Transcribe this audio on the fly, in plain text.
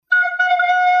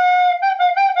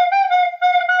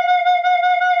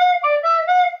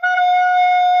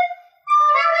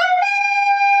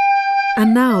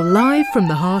And now, live from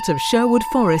the heart of Sherwood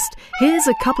Forest, here's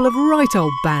a couple of right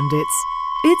old bandits.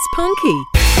 It's Punky.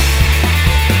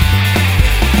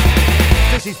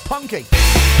 This is Punky.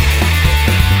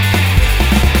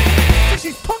 This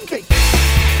is Punky.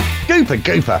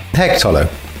 Gooper. Heck, Tolo.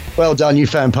 Well done, you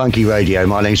found Punky Radio.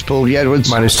 My name's Paulie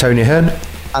Edwards. My name's Tony Hearn.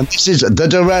 And this is The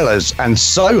Dorellas and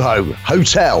Soho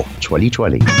Hotel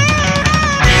 2020.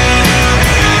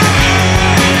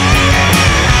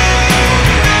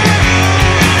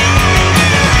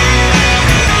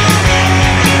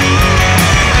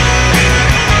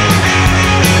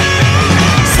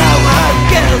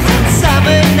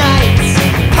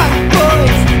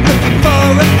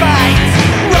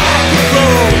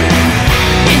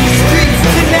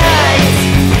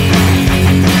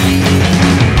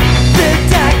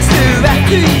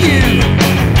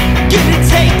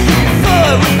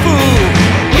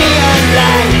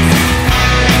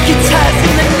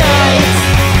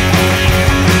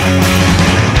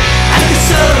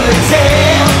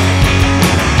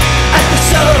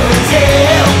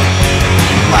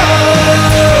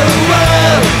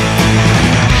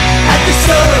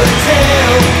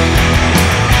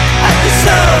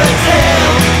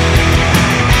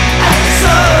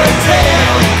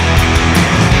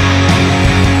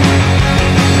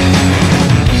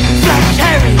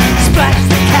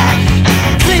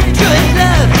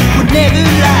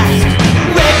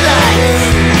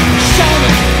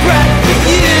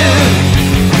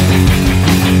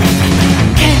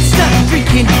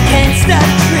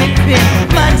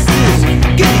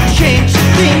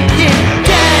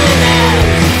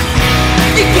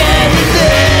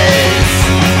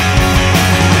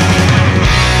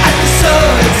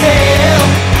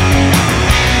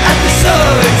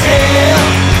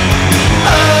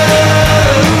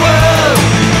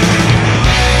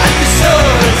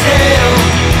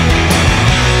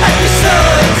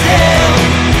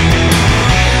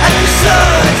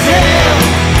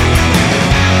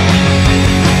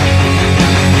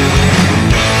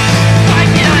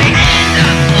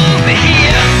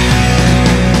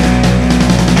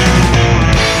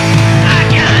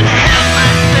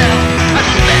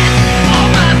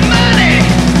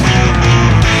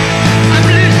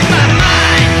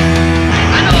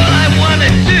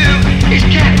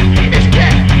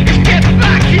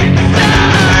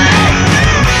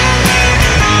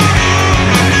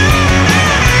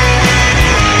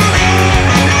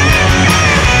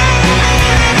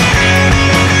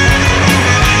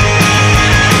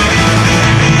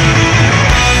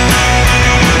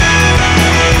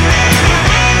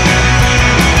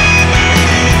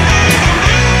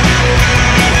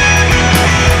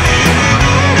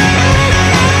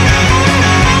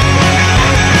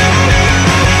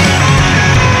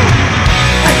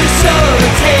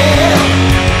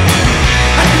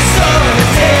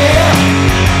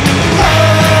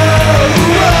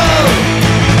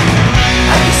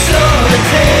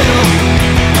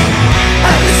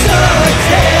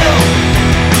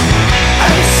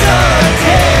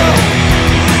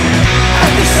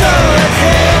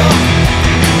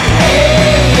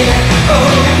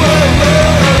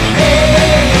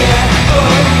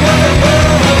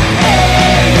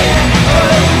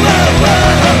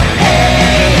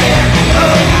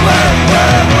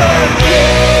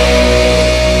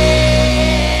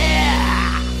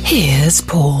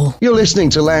 You're listening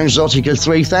to Lounge Zotica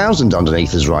 3000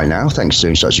 underneath us right now. Thanks for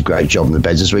doing such a great job in the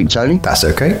beds this week, Tony. That's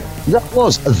okay. That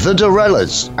was The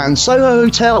Dorellas and Soho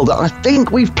Hotel that I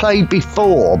think we've played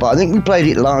before, but I think we played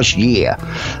it last year.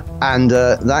 And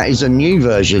that is a new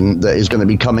version that is going to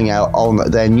be coming out on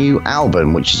their new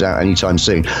album, which is out anytime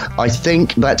soon. I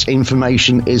think that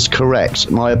information is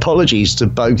correct. My apologies to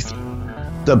both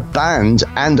the band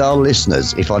and our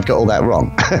listeners if I've got all that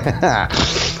wrong.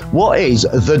 What is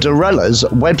the Dorellas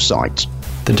website?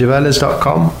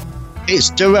 TheDorellas.com. It's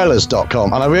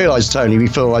Dorellas.com. And I realised, Tony,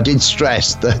 before I did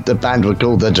stress that the band were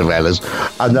called the Dorellas,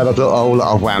 and then I thought, oh,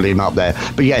 I've wound him up there.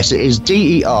 But yes, it is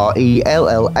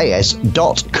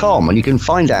DERELLAS.com, and you can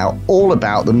find out all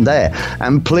about them there.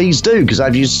 And please do, because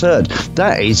I've just heard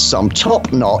that is some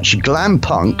top-notch glam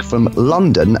punk from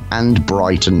London and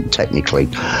Brighton, technically.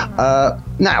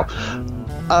 Now,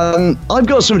 I've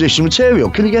got some additional material.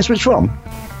 Can you guess which from?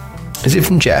 Is it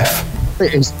from Jeff?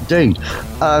 It is indeed.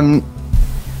 And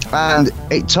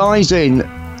it ties in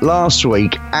last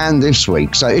week and this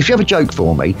week. So if you have a joke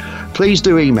for me, please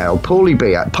do email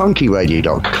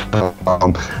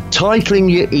paulieb@punkyradio.com,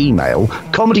 titling your email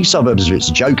Comedy Suburbs if it's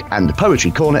a joke, and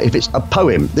Poetry Corner if it's a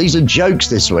poem. These are jokes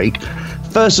this week.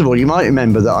 First of all, you might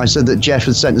remember that I said that Jeff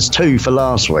had sent us 2 for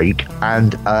last week,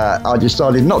 and I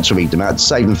decided not to read them out, to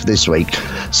save them for this week.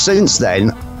 Since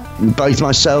then, both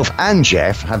myself and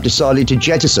Jeff have decided to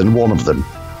jettison one of them.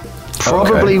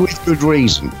 Probably with good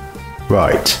reason.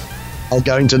 Right. I'll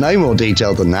go into no more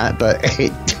detail than that, but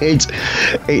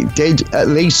it did at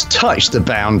least touch the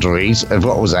boundaries of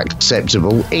what was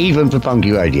acceptable, even for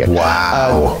punky radio.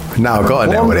 Wow. Now I've got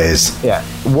to know what it is. Yeah.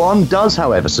 One does,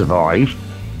 however, survive,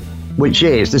 which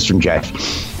is this from Jeff.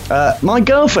 My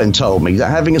girlfriend told me that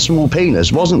having a small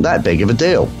penis wasn't that big of a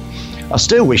deal. I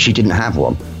still wish she didn't have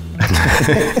one.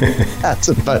 That's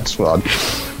the first one.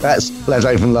 That's left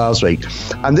over from last week.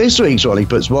 And this week's one, he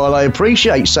puts, while I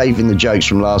appreciate saving the jokes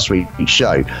from last week's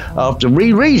show, after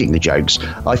rereading the jokes,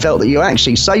 I felt that you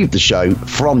actually saved the show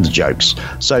from the jokes.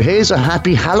 So here's a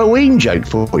happy Halloween joke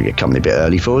for you. Coming a bit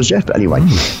early for us, Jeff, but anyway.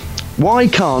 Why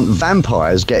can't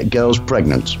vampires get girls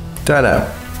pregnant? Don't know.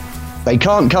 They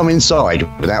can't come inside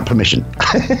without permission.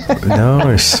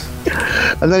 Nice.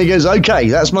 And then he goes, okay,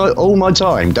 that's all my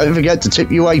time. Don't forget to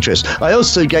tip your waitress. I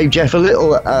also gave Jeff a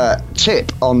little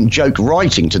tip on joke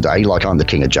writing today, like I'm the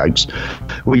king of jokes,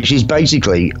 which is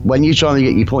basically when you're trying to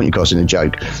get your point across in a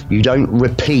joke, you don't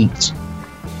repeat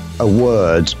a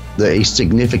word that is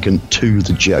significant to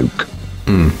the joke.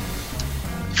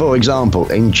 For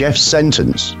example, in Jeff's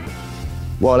sentence,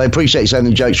 while I appreciate saying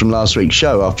the jokes from last week's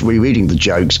show, after rereading the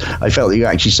jokes, I felt that you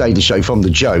actually saved the show from the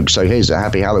joke. So here's a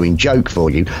happy Halloween joke for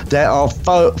you. There are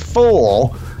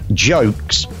four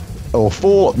jokes, or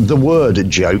four the word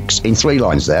jokes in 3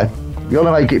 lines there. You want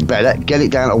to make it better, get it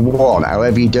down to 1,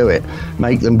 however you do it.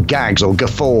 Make them gags or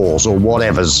guffaws or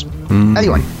whatevers.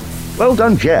 Anyway, well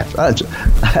done, Jeff. I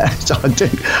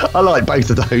like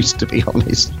both of those, to be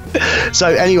honest. So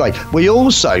anyway, we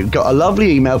also got a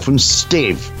lovely email from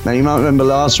Stiv. Now, you might remember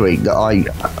last week that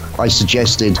I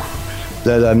suggested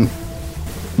that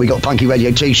we got Punky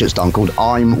Radio t-shirts done called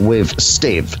I'm with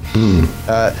Stiv.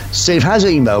 Stiv has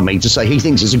emailed me to say he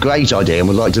thinks it's a great idea and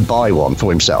would like to buy one for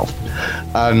himself.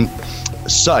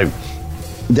 So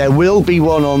there will be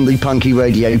one on the Punky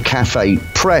Radio Cafe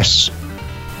press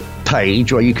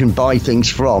page where you can buy things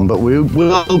from, but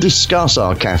we'll discuss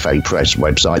our Cafe Press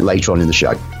website later on in the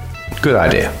show. Good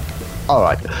idea. All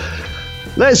right.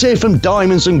 Let's hear from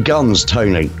Diamonds and Guns,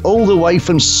 Tony, all the way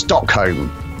from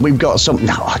Stockholm. We've got something.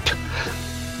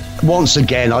 Once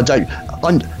again,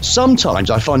 sometimes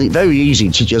I find it very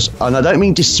easy to just, and I don't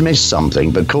mean dismiss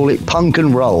something, but call it punk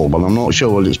and roll. Well, I'm not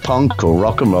sure whether it's punk or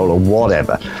rock and roll or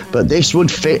whatever, but this would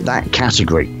fit that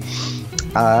category.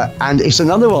 And it's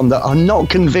another one that I'm not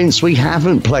convinced we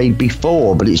haven't played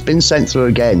before, but it's been sent through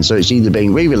again, so it's either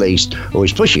being re-released or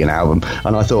it's pushing an album,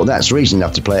 and I thought that's reason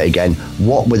enough to play it again,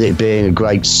 what with it being a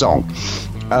great song.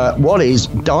 What is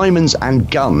Diamonds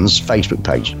and Guns Facebook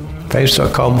page?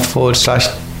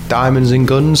 Facebook.com/Diamonds and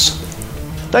Guns.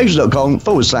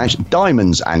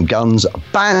 Facebook.com/Diamonds and Guns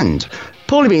Band.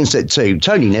 Paulie being set to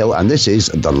Tony Neal, and this is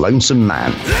The Lonesome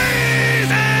Man.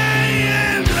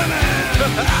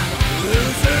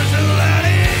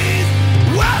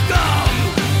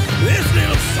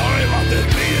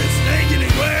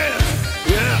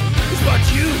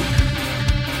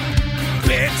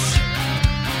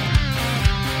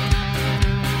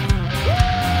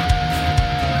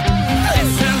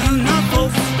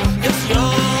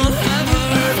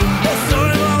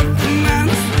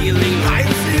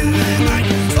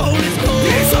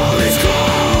 It's always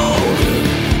cold.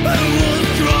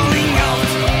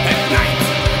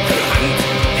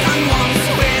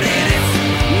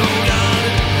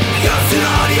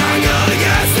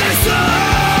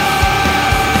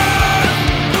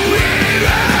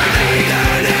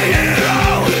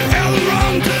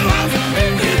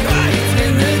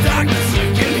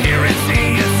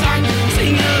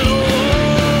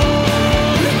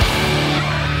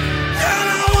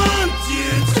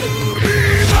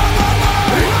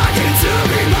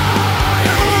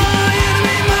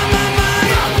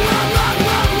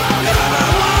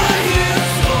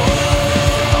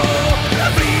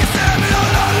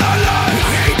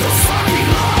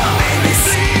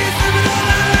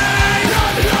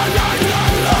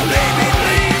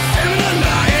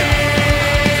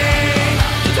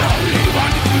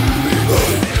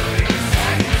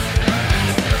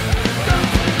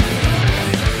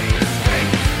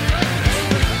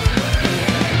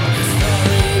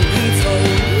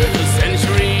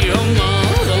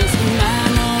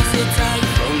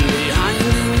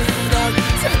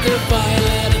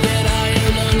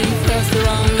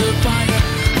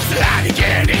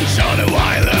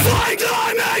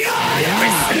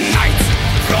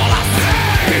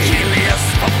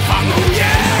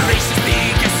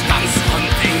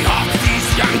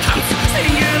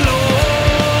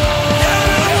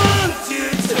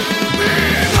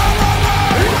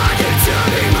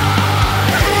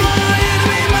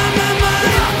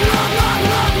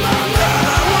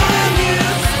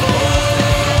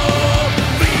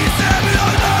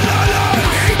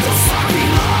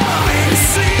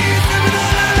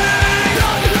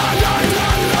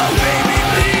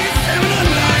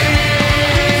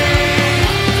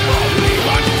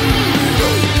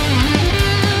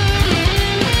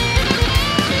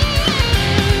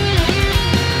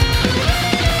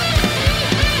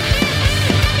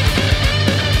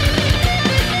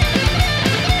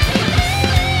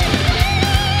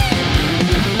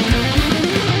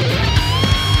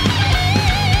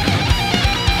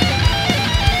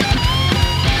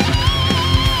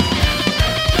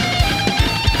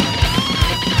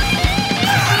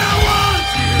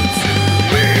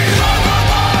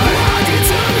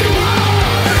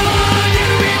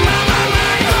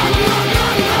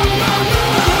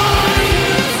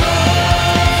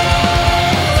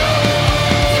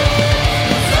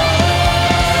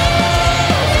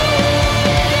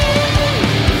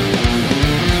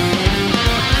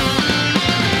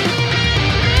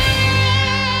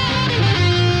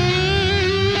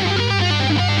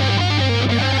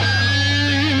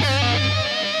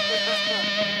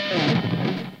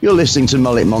 You're listening to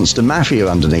Mullet Monster Mafia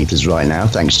underneath us right now.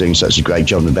 Thanks for doing such a great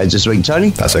job in the beds this week,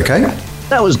 Tony. That's okay.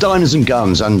 That was Diamonds and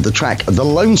Guns and the track The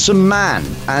Lonesome Man.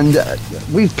 And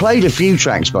we've played a few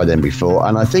tracks by them before,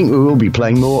 and I think we will be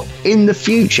playing more in the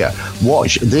future.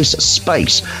 Watch this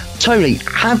space. Tony,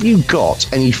 have you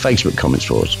got any Facebook comments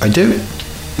for us? I do.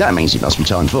 That means it must be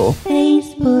time for...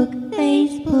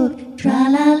 Facebook,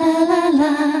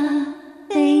 tra-la-la-la-la.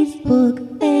 Facebook,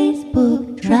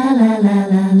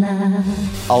 tra-la-la-la-la.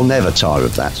 I'll never tire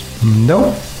of that.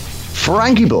 No.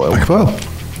 Frankie Boyle, Well,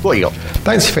 what you got?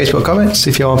 thanks for Facebook comments.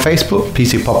 If you're on Facebook,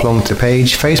 please do pop along to the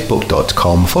page,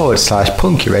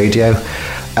 facebook.com/Punky Radio.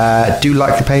 Do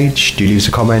like the page, do leave us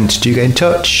a comment, do get in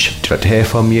touch. Do like to hear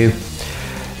from you.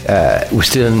 We're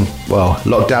still in,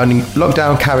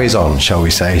 lockdown carries on, shall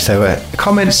we say. So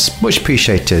comments, much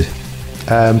appreciated.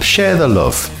 Share the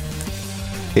love.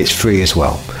 It's free as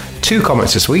well. 2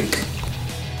 comments this week.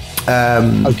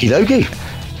 Okie dokie.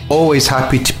 Always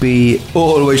happy to be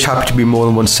more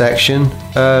than one section.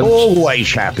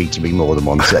 Always happy to be more than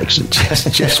one section.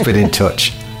 Jeff's been in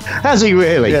touch. Has he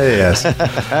really? Yeah, yes.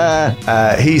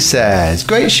 He says,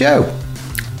 great show.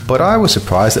 But I was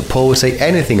surprised that Paul would say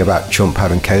anything about Trump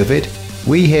having COVID.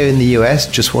 We here in the US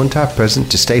just want our president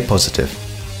to stay positive.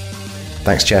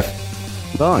 Thanks, Jeff.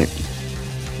 Right.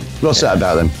 What's that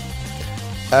about then?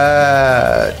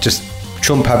 Just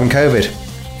Trump having COVID.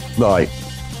 Right.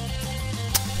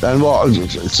 And what?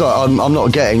 So I'm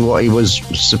not getting what he was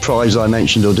surprised I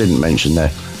mentioned or didn't mention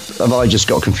there. Have I just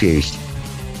got confused?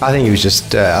 I think he was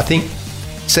just. I think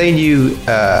saying you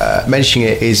mentioning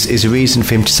it is a reason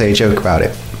for him to say a joke about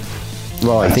it.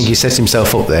 Right. I think he sets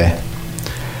himself up there.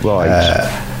 Right.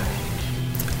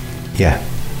 Yeah.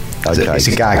 Okay. It's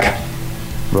a gag.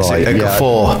 Right. A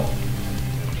guffaw.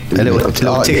 A little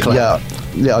tickler.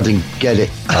 Yeah, I didn't get it.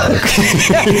 You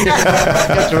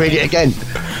have to read it again.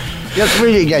 You have to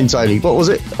read it again, Tony. What was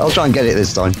it? I'll try and get it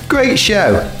this time. Great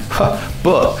show.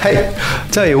 But, hey,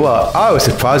 tell you what, I was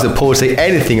surprised that Paul would say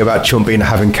anything about Trump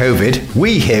having COVID.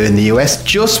 We here in the US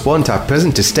just want our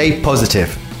president to stay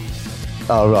positive.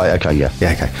 Oh, right. Okay, yeah.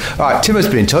 Yeah, okay. All right, Timo's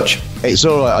been in touch. It's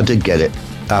all right. I did get it.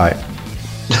 All right.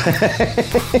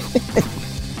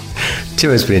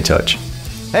 Timo's been in touch.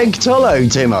 Egg-tolo,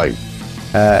 Timo.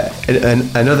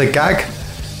 Another gag.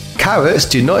 Carrots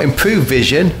do not improve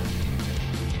vision.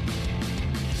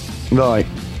 Right.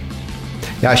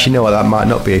 You actually know what, that might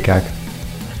not be a gag.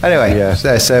 Anyway, Yeah.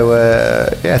 so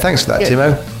thanks for that,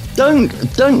 Timo.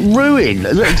 Don't ruin.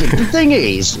 Look, the thing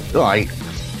is, right,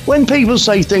 when people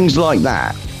say things like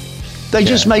that, they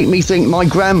just make me think my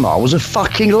grandma was a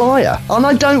fucking liar. And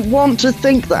I don't want to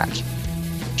think that.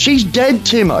 She's dead,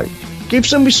 Timo. Give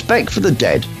some respect for the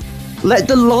dead. Let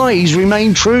the lies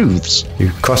remain truths.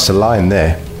 You crossed the line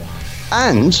there.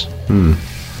 And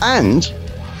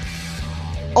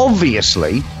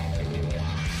obviously,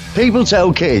 people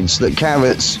tell kids that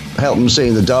carrots help them see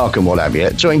in the dark and what have you,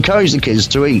 to encourage the kids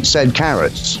to eat said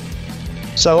carrots.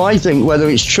 So I think whether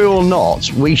it's true or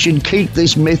not, we should keep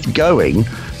this myth going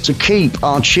to keep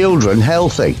our children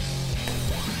healthy.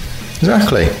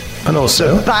 Exactly. And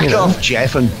also, Back off,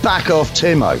 Jeff, and back off,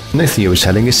 Timo. Nathan, you were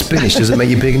telling us spinach doesn't make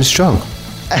you big and strong.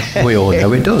 We all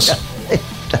know it does.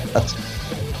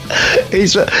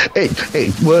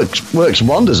 It works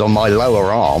wonders on my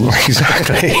lower arm.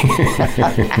 Exactly.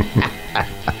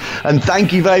 And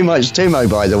thank you very much, Timo,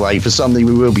 by the way, for something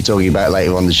we will be talking about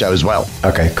later on the show as well.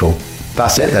 Okay, cool.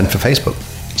 That's it then for Facebook.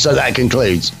 So that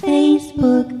concludes.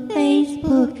 Facebook,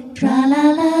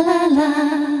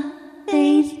 tra-la-la-la-la.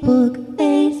 Facebook,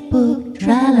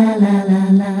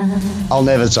 tra-la-la-la-la. I'll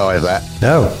never tire of that.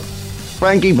 No.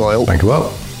 Frankie Boyle. Thank you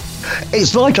well.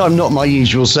 It's like I'm not my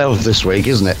usual self this week,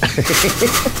 isn't it?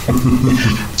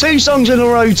 2 songs in a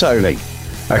row, Tony.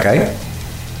 Okay.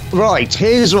 Right,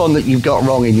 here's one that you've got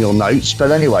wrong in your notes, but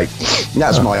anyway,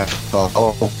 that's my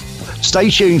fault.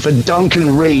 Stay tuned for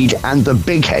Duncan Reid and the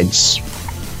Big Heads.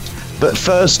 But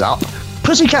first up,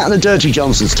 Pussycat and the Dirty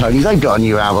Johnsons, Tony. They've got a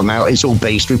new album out. It's all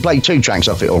beast. We've played 2 tracks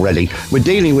off it already. We're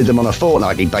dealing with them on a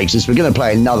fortnightly basis. We're going to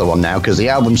play another one now because the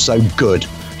album's so good.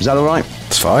 Is that all right?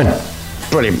 It's fine.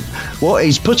 Brilliant. What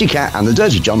is Pussycat and the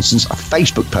Dirty Johnsons'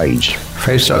 Facebook page?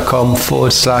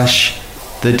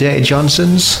 Facebook.com/The Dirty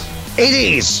Johnsons. It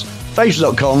is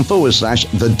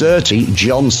Facebook.com/The Dirty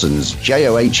Johnsons.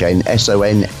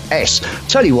 JOHNSONS.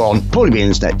 Tell you one, Paulie B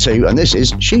Internet 2, and this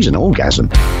is She's an Orgasm.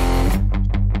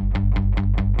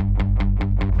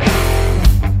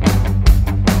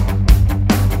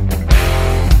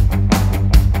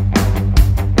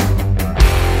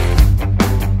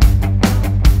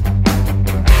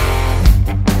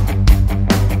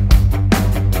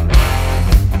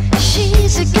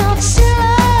 She's a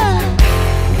Godzilla.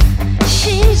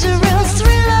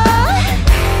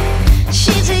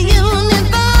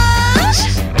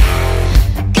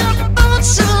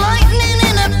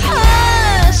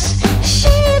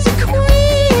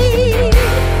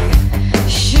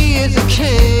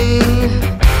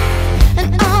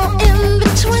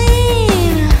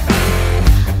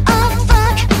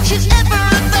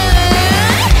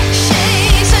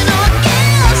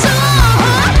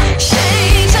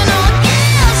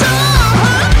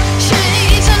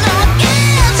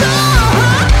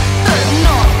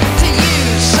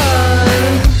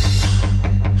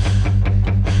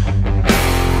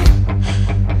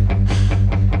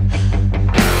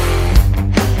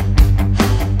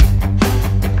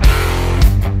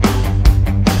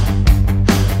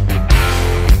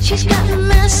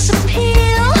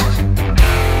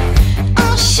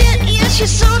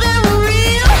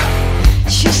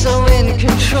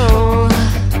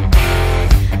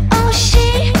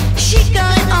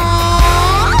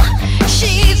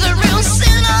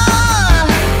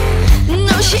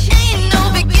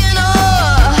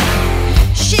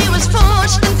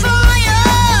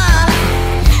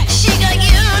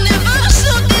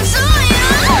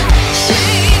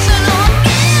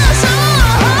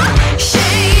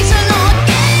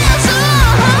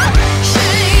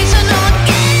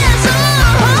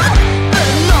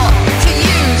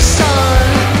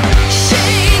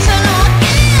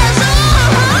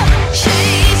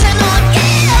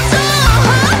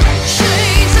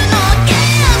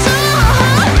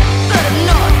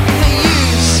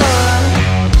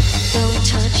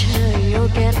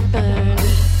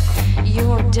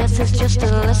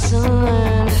 lesson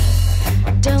learned.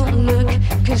 Don't look,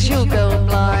 'cause you'll go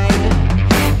blind.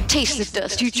 Taste the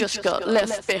dust, you just got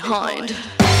left behind.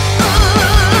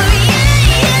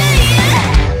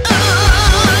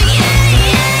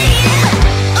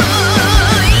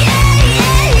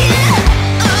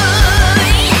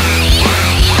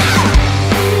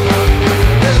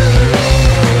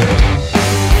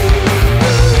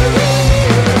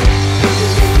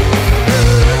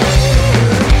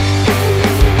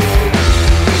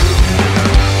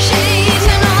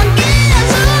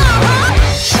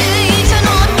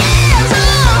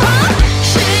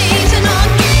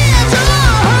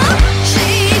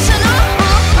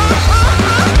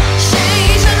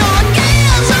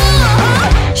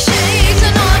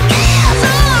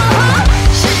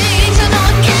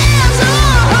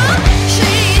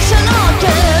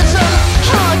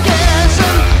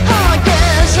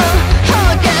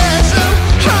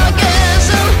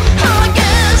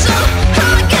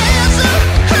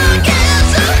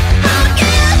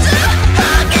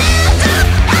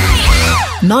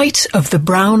 Night of the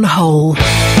Brown Hole.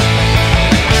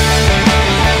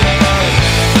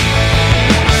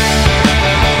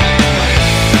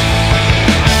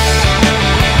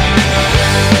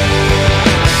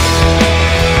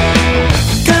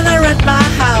 Gonna rent my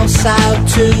house out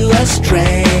to a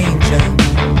stranger.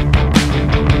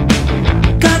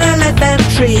 Gonna let them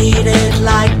treat it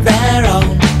like their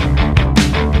own.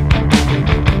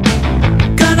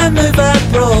 Gonna move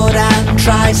abroad and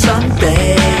try some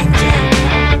danger.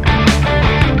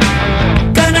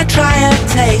 Gonna try a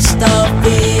taste of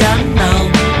the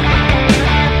unknown.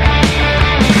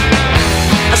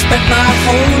 I spent my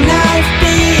whole life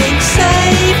being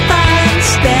safe and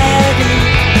steady.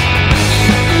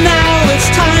 Now it's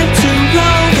time to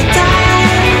roll the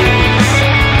dice.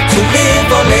 To live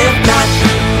or live not,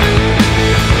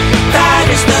 that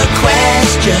is the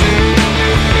question.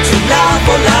 To love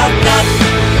or love not,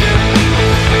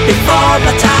 before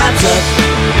my time's up.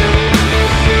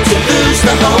 To lose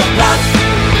the whole plot.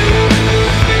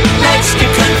 Let's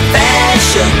give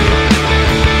confession.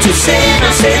 To sin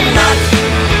or sin not,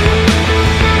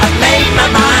 I've made my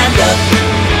mind up.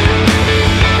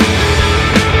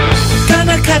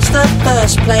 Gonna catch the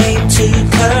first plane to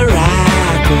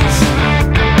Caracas.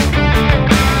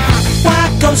 Why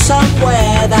go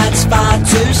somewhere that's far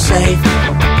too safe?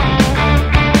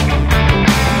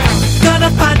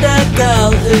 Gonna find a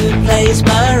girl who plays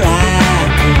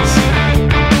maracas.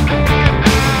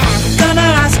 Gonna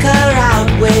ask her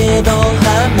out with all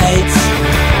her mates.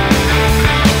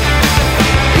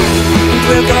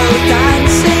 We'll go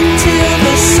dancing till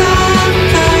the sun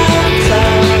comes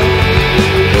up.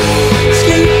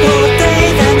 Sleep all day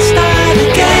then start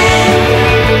again.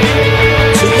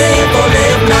 To live or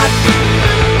live not,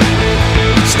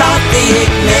 start the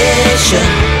ignition.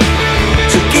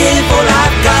 To give all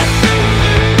I've got.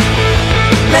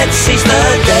 Let's seize the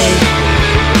day.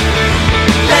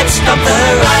 Let's stop the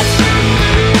run.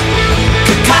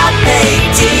 Carpe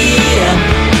diem.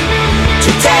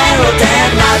 To dare or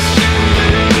dare not.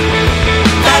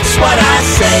 That's what I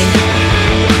say.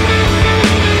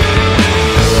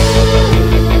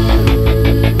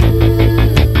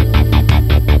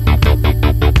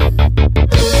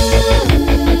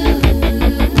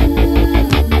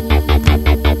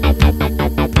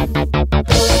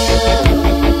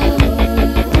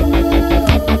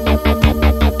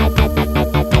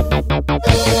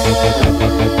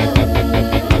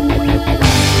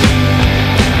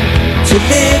 To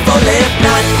live or live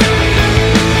not,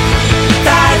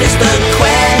 that is the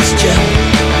question.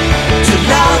 To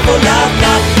love or love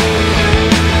not,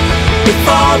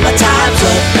 before my time's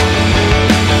up.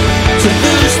 To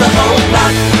lose the whole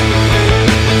lot.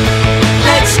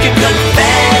 Let's give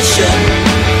confession.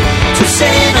 To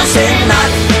sin or sin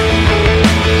not,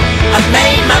 I've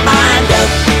made my mind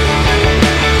up.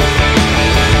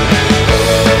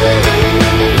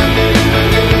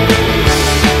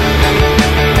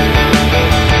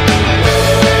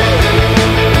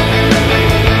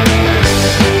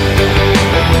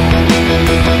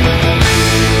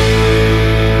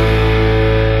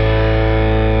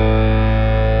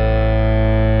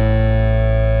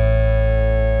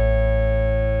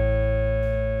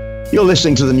 You're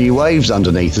listening to the new waves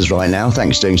underneath us right now.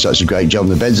 Thanks for doing such a great job on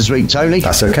the beds this week, Tony.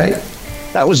 That's okay.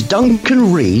 That was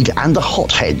Duncan Reid and the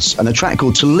Hotheads, and a track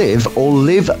called To Live or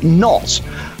Live Not.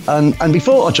 And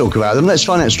before I talk about them, let's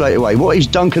find out straight away, what is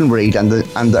Duncan Reid and the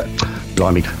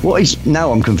blimey, what is,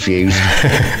 now I'm confused.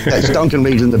 That's Duncan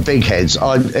Reid and the Big Heads.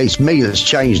 It's me that's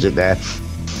changed it there.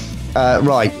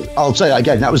 Right, I'll say that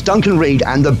again. That was Duncan Reid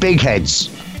and the Big Heads.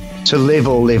 To Live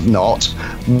or Live Not.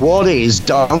 What is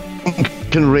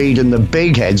Duncan Reid and the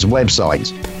Big Heads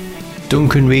website?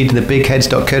 Duncan Reid and the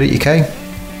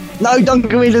bigheads.co.uk? No,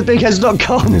 Duncan Reid and the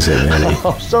bigheads.com. Is it really?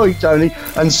 Oh, sorry, Tony.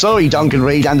 And sorry, Duncan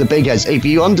Reid and the Big Heads. If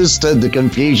you understood the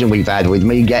confusion we've had with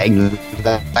me getting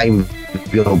the name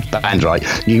of your band right,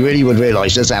 you really would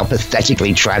realise just how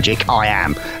pathetically tragic I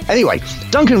am. Anyway,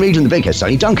 Duncan Reid and the Big Heads,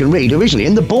 Tony. Duncan Reid originally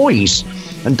in the Boys.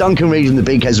 And Duncan Reid and the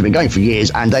Big Heads have been going for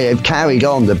years, and they have carried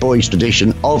on the Boys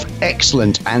tradition of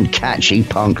excellent and catchy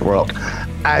punk rock,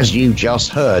 as you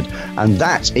just heard. And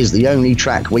that is the only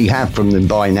track we have from them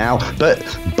by now. But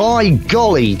by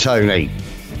golly, Tony,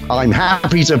 I'm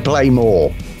happy to play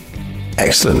more.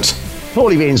 Excellent.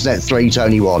 Paulie the Internet 3,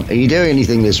 Tony 1. Are you doing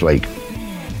anything this week?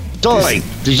 Sorry,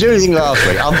 did you do anything last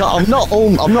week? I'm not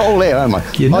all here, am I?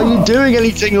 Are you doing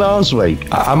anything last week?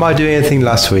 Am I doing anything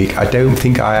last week? I don't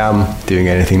think I am doing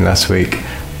anything last week.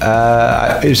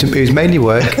 It was mainly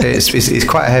work. It's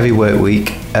quite a heavy work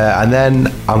week, and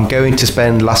then I'm going to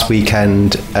spend last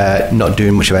weekend not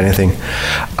doing much of anything.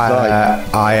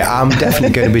 I am definitely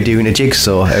going to be doing a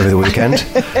jigsaw over the weekend.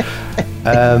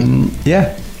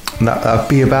 Yeah, that'll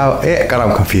be about it. God,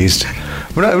 I'm confused.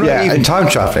 We're not even time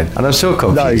travelling, and I'm still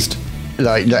confused.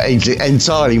 No, it's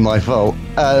entirely my fault.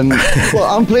 Well,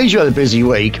 I'm pleased you had a busy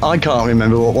week. I can't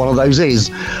remember what one of those is.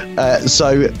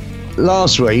 So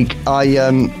last week I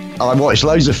watched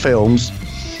loads of films,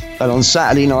 and on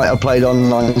Saturday night I played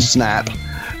online Snap,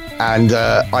 and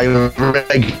I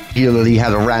regularly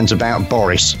had a rant about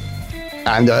Boris.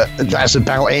 And that's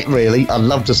about it, really. I'd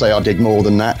love to say I did more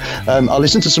than that. I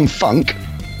listened to some funk.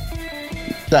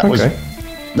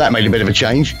 That made a bit of a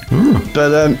change.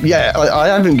 But I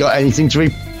haven't got anything to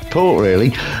report,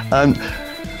 really.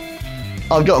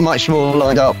 I've got much more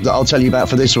lined up that I'll tell you about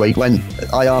for this week when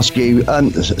I ask you.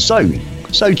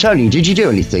 So Tony, did you do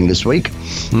anything this week?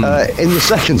 In the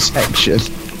second section,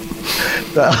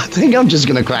 I think I'm just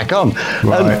going to crack on.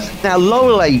 Right. Now,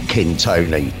 Laurel Aitken,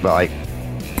 Tony, right,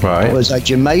 was a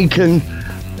Jamaican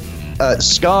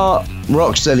ska,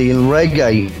 rocksteady and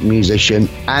reggae musician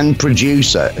and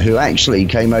producer who actually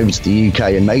came over to the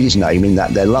UK and made his name in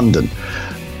that they're London.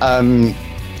 And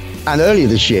earlier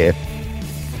this year,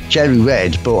 Cherry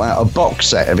Red brought out a box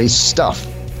set of his stuff.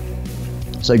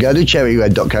 So go to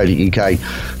cherryred.co.uk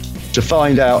to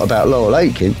find out about Laurel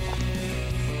Aitken,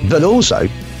 but also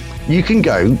you can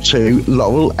go to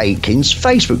Laurel Aitken's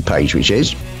Facebook page, which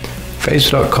is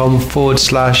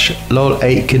facebook.com/Laurel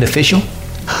Aitken official.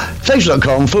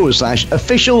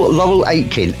 Facebook.com/official Laurel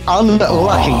Aitken.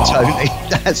 Unlucky, Tony.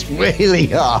 That's really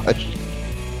harsh.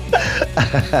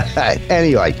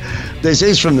 Anyway, this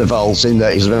is from the Vaults in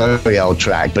that it's a very old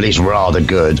track, but it's rather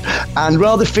good and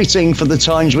rather fitting for the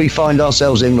times we find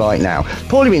ourselves in right now.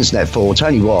 Paulie Internet 4,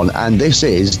 Tony 1, and this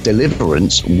is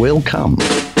Deliverance Will Come.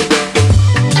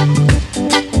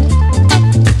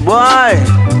 Boy,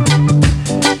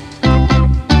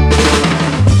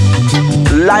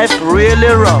 life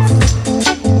really rough.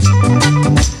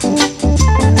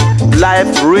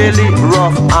 Life really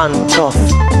rough and tough.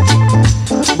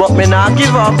 But me not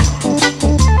give up.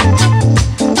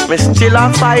 Me still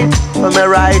a fight for me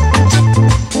right.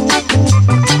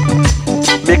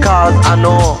 Because I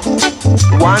know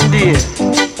one day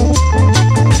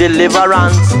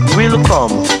deliverance will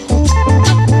come.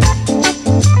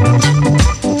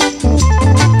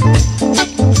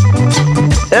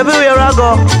 Everywhere I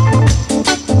go,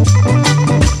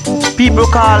 people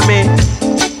call me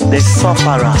the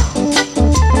sufferer.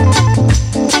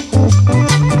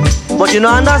 But you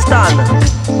don't understand,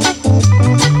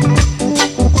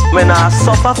 when I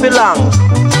suffer for long,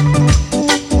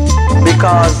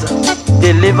 because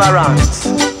deliverance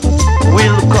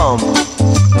will come.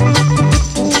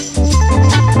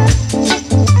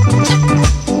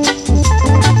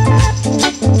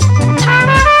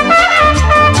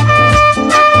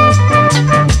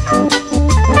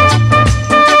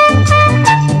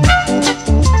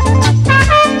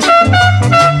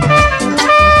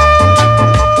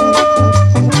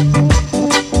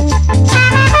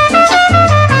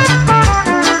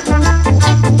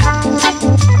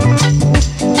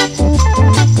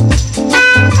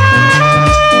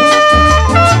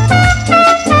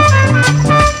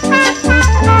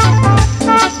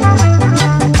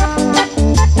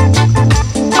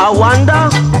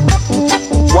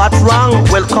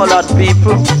 Colored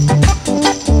people,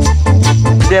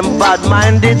 them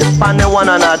bad-minded pan one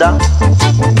another.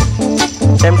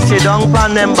 Them sit down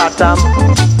pan them bottom.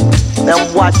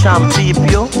 Them watch and peep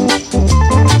you.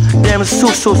 Them su.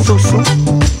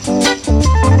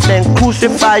 Then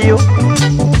crucify you.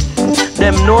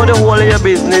 Them know the whole of your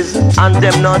business and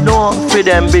them not know for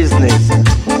them business.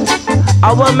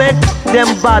 I will make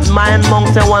them bad mind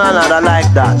amongst one another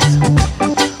like that.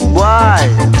 Why?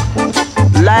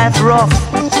 Life rough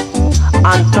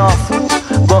and tough,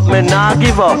 but me not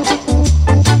give up,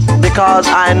 because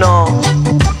I know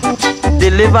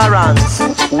deliverance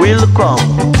will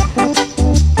come.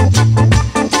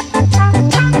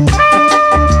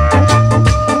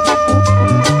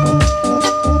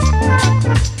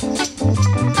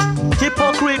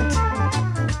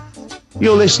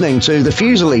 You're listening to the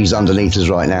Fusilies underneath us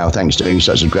right now. Thanks for doing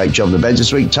such a great job on the beds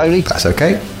this week, Tony. That's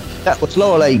okay. That was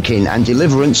Laurel Aitken, and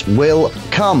Deliverance will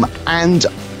come. And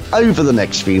over the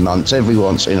next few months, every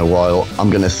once in a while, I'm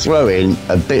going to throw in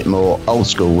a bit more old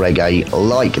school reggae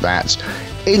like that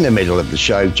in the middle of the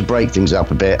show to break things up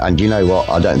a bit. And you know what?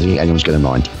 I don't think anyone's going to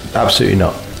mind. Absolutely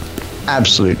not.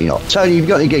 Absolutely not. Tony, you've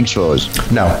got any gigs for us?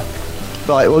 No.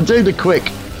 Right, we'll do the quick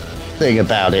thing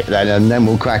about it then, and then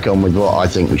we'll crack on with what I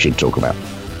think we should talk about.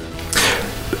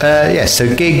 Yes, so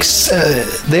gigs,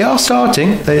 they are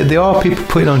starting. There are people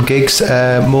putting on gigs,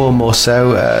 more and more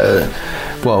so.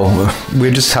 Well,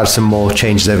 we've just had some more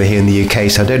changes over here in the UK,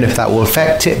 so I don't know if that will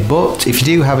affect it, but if you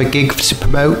do have a gig to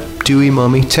promote, do email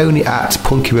me,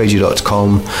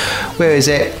 tony@punkyradio.com. Where is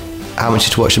it? How much is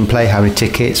to watch them play? How many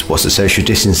tickets? What's the social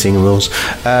distancing rules?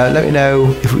 Let me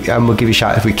know, and we'll give you a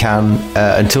shout if we can.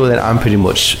 Until then, I'm pretty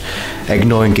much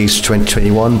ignoring gigs for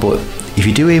 2021, but if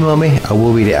you do email me, I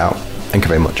will read it out. Thank you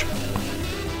very much.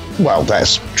 Well,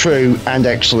 that's true and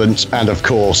excellent, and of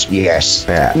course, yes.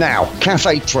 Yeah. Now,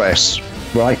 Cafe Press,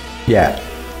 right? Yeah.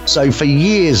 So for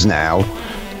years now,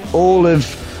 all of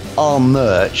our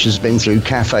merch has been through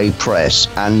Cafe Press,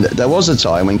 and there was a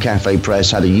time when Cafe Press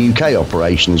had a UK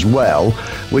operation as well,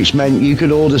 which meant you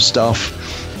could order stuff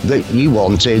that you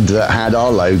wanted that had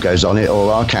our logos on it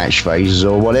or our catchphrases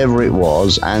or whatever it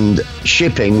was, and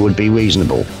shipping would be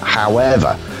reasonable.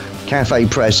 However, Cafe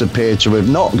Press appear to have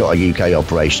not got a UK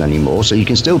operation anymore, so you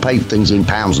can still pay for things in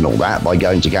pounds and all that by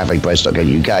going to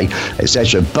cafepress.co.uk,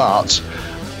 etc. But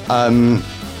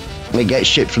it gets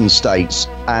shipped from the States,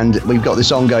 and we've got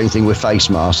this ongoing thing with face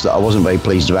masks that I wasn't very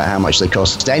pleased about how much they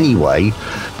cost anyway.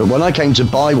 But when I came to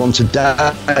buy one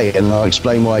today, and I'll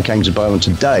explain why I came to buy one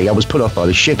today, I was put off by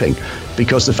the shipping,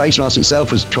 because the face mask itself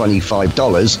was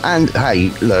 $25, and hey,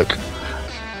 look,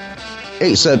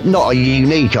 it's not a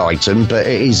unique item, but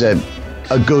it is a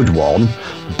good one.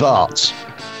 But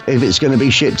if it's going to be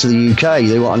shipped to the UK,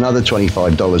 they want another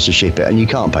 $25 to ship it, and you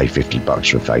can't pay $50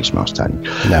 for a face mask, Tony.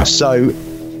 No. So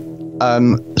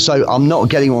I'm not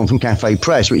getting one from Cafe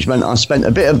Press, which meant I spent a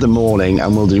bit of the morning,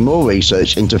 and we'll do more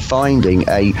research into finding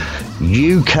a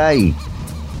UK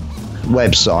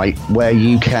website where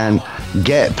you can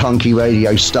get Punky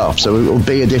Radio stuff. So it will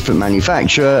be a different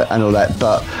manufacturer and all that,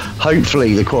 but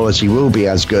hopefully the quality will be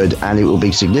as good, and it will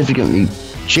be significantly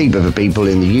cheaper for people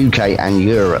in the UK and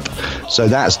Europe. So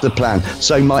that's the plan.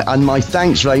 So my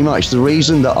thanks very much. The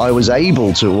reason that I was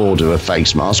able to order a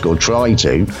face mask, or try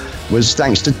to, was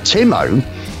thanks to Timo,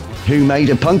 who made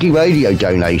a Punky Radio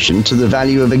donation to the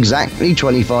value of exactly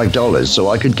 $25 so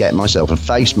I could get myself a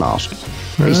face mask.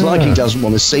 It's like he doesn't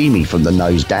want to see me from the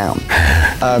nose down.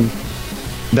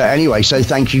 But anyway, so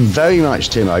thank you very much,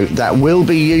 Timo. That will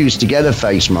be used to get a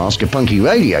face mask, a Punky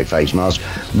Radio face mask,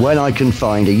 when I can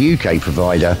find a UK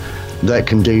provider that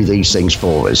can do these things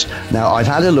for us. Now, I've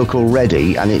had a look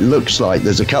already, and it looks like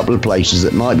there's a couple of places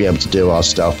that might be able to do our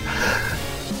stuff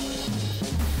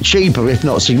cheaper, if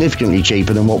not significantly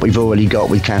cheaper, than what we've already got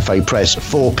with Cafe Press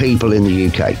for people in the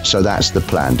UK. So that's the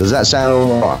plan. Does that sound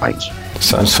all right?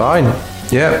 Sounds fine.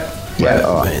 Yeah. Yeah.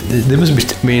 All right. There must be.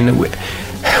 I mean,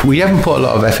 we haven't put a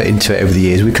lot of effort into it over the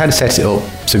years. We kind of set it up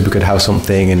so we could have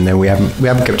something, and then we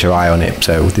haven't kept our eye on it.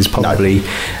 So there's probably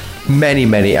many,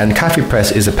 and Cafe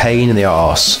Press is a pain in the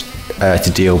arse to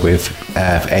deal with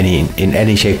in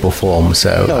any shape or form.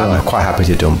 So I'm quite happy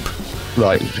to dump.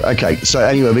 Right. Okay. So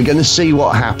anyway, we're going to see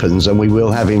what happens, and we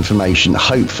will have information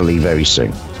hopefully very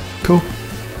soon. Cool.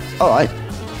 All right.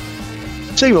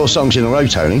 2 more songs in a row,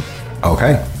 Tony.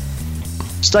 Okay.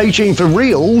 Stay tuned for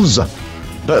Reels.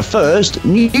 But first,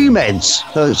 New Meds.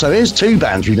 So here's 2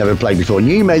 bands we've never played before.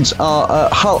 New Meds are,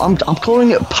 I'm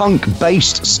calling it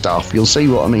punk-based stuff. You'll see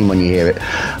what I mean when you hear it.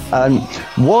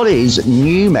 What is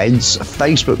New Meds'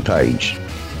 Facebook page?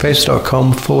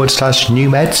 Facebook.com/New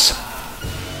Meds.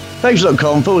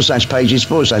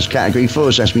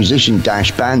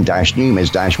 Facebook.com/pages/musician-band-New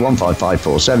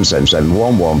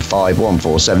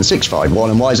Meds-15547771151454651.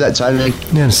 And why is that, Tony?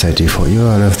 Never said default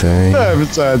URL thing. Never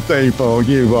said default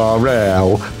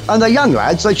URL. And they're young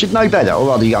lads, they should know better, or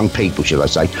rather young people, should I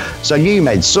say. So New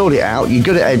Meds, sort it out. You're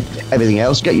good at everything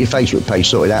else. Get your Facebook page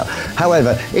sorted out.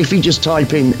 However, if you just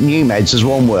type in New Meds as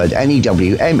one word,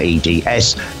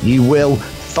 NEWMEDS, you will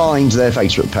find their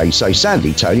Facebook page. So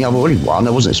sadly, Tony, I've already won.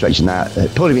 I wasn't expecting that.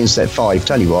 Put him in step 5,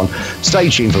 Tony won. Stay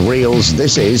tuned for reels.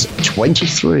 This is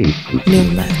 23.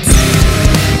 Nomads.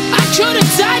 I could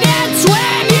have died at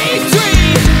 23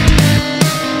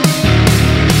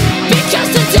 because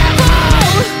the devil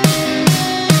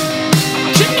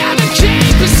can never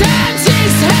keep his hands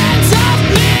off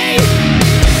me.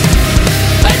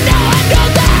 And now I know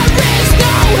there is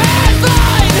no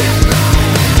heaven.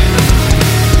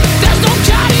 There's no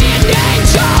guardian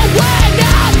angel when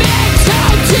I'm in so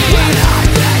deep.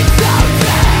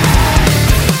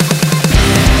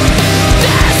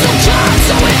 There's no God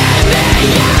to hear me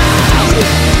out,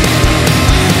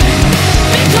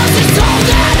 because it's all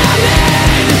that I'm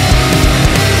in.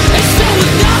 It's filled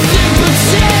with nothing but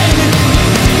sin.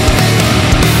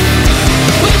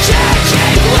 We can't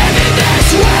keep living this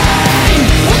way.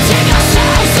 We'll take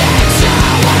ourselves into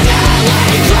an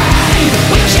early grave.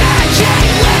 We can't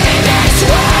keep living this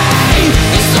way.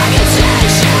 It's like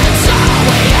addiction's all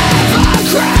we ever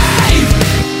crave.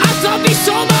 I thought it'd be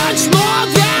so much more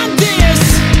than this.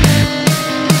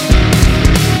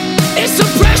 It's the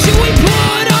pressure we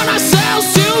put on ourselves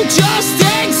to just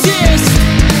exist.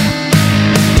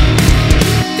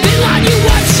 They line you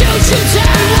up, shoot you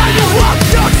down.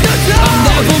 I'm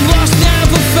never lost,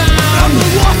 never found. The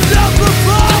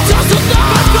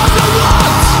doors are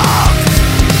locked.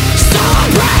 So I'm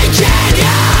breaking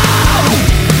out.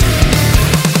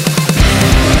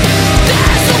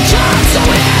 There's no God to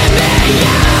hear me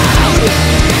out,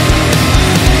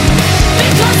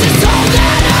 because it's all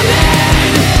that I'm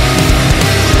in.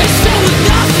 It's filled with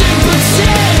nothing but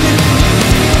sin.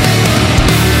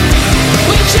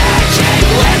 We can't keep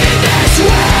living this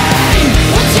way.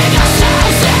 We'll take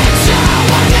ourselves into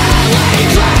an early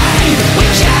grave. We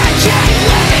can't keep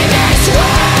living this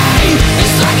way.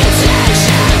 It's like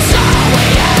addiction's all we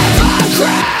ever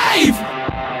crave.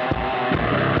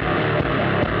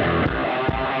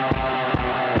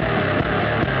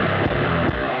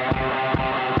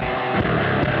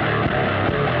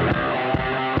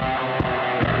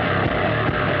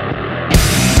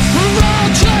 We're all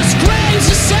just grains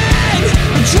of sand,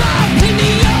 a drop in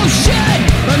the ocean,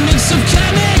 a mix of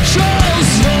chemicals.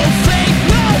 No fake,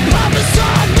 no purpose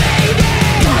or meaning.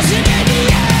 Buzzing in the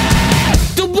air,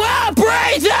 the world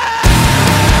breathing. The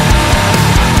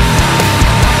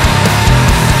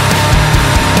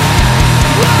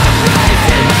world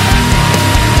breathing.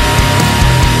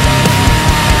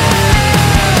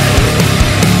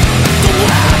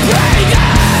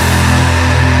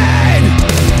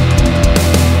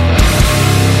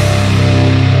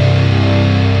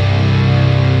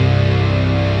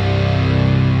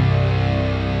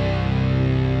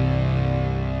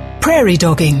 Prairie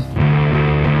dogging.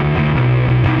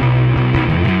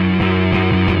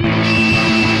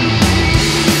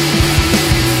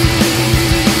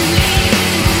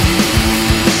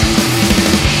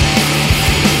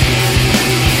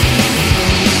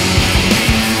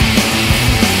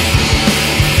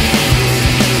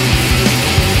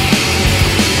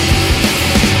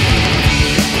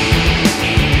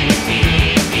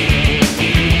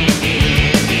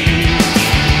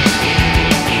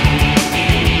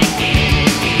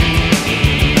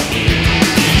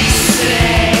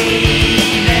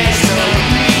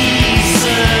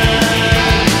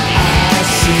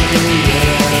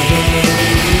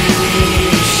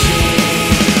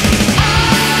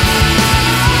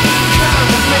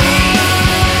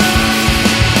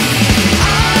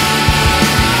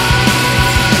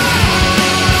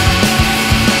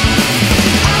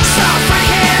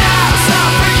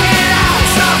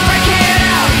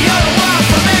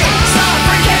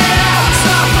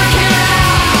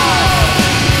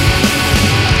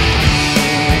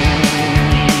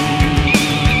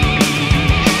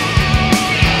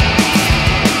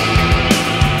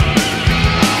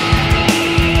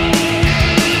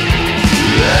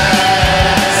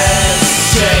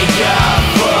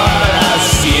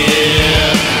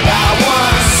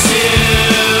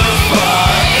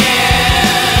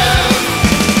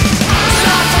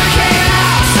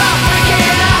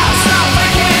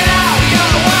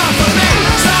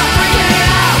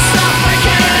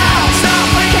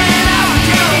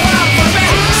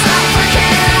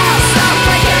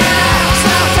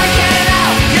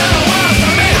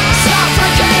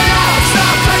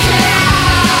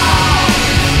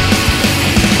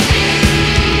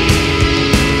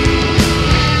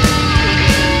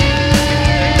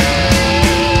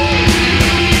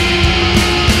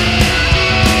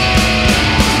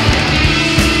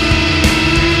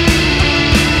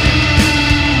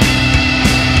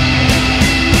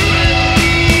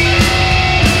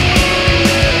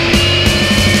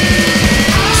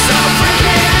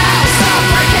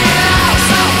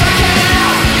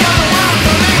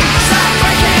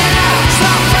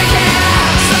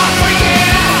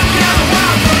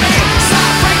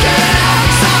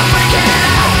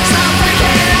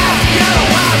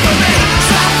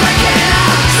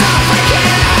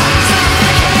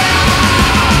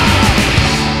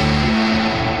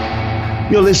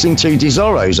 You're listening to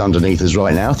Desoros underneath us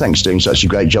right now. Thanks for doing such a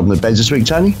great job on the beds this week,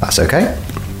 Tony. That's okay.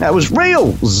 That was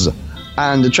Reels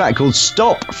and the track called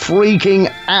Stop Freaking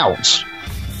Out.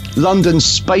 London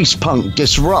Space Punk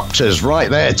Disruptors, right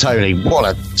there, Tony. What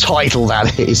a title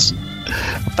that is.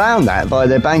 I found that via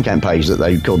their Bandcamp page that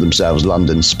they called themselves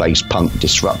London Space Punk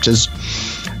Disruptors.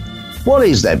 What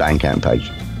is their Bandcamp page?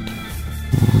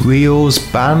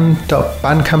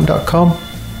 Reelsband.bandcamp.com.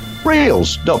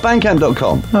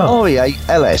 Reels.bandcamp.com. Oh.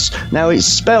 REALS. Now it's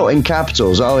spelt in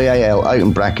capitals, REAL,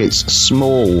 open brackets,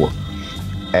 small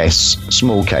s,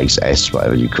 small case s,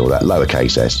 whatever you call that,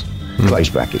 lowercase s, close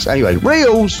brackets. Anyway,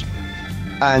 Reels.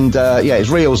 And it's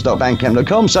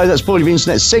reels.bandcamp.com. So that's Paulie of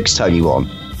Internet 6, Tony 1.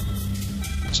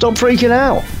 Stop freaking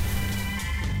out.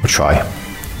 We'll try.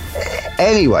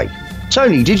 Anyway,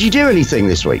 Tony, did you do anything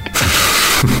this week?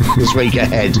 This week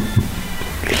ahead?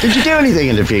 Did you do anything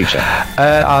in the future?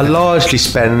 I largely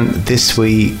spent this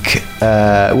week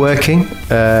working.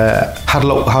 Had a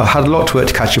lot to work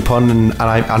to catch up on, and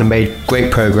I made great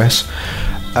progress.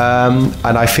 And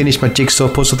I finished my jigsaw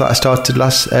puzzle that I started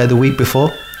the week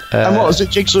before. And what was the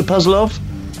jigsaw puzzle of?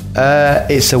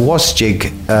 It's a was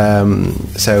jig.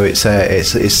 So it's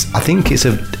I think it's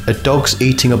a dog's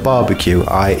eating a barbecue.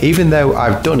 Even though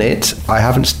I've done it, I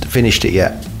haven't finished it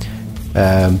yet.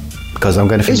 Because I'm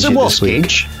going to finish it this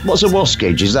week. What's a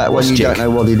wasgige? Is that when you don't know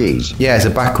what it is? Yeah, it's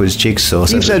a backwards jigsaw.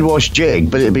 You said wash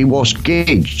jig, but it'd be wash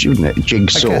gige, wouldn't it?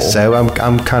 Jigsaw. I guess so.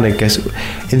 I'm kind of guessing.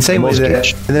 In the same way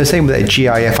that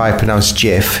GIF I pronounce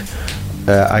GIF,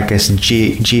 I guess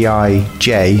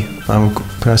GIJ I'm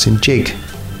pronouncing jig.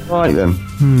 Right then.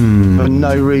 For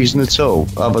no reason at all,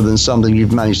 other than something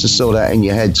you've managed to sort out in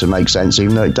your head to make sense,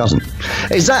 even though it doesn't.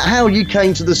 Is that how you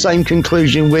came to the same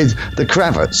conclusion with the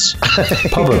cravats?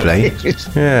 Probably.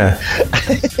 Yeah.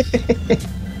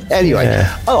 Anyway,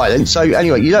 Yeah. all right then. So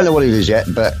anyway, you don't know what it is yet,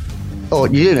 or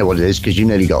you do know what it is because you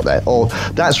nearly got there, or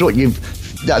that's what you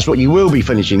will be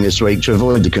finishing this week to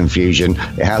avoid the confusion.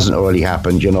 It hasn't already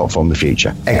happened. You're not from the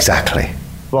future. Exactly.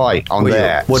 Right, I'm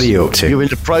there. What are you up to? You're in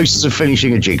the process of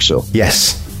finishing a jigsaw.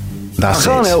 Yes, that's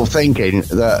I can't it. help thinking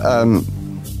that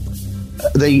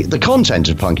the content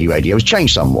of Punky Radio has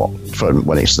changed somewhat from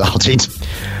when it started.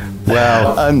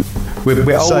 Well,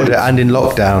 we're older and in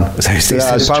lockdown, so it's a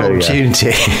bad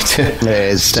opportunity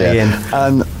to stay in.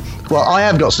 Well, I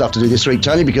have got stuff to do this week,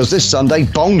 Tony, because this Sunday,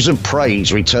 Bongs of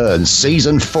Praise returns,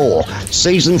 Season 4.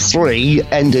 Season 3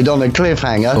 ended on a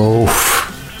cliffhanger.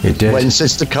 It did. When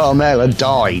Sister Carmela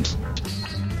died.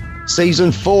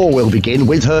 Season 4 will begin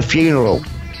with her funeral.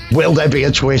 Will there be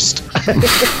a twist?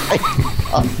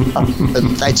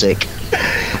 Pathetic.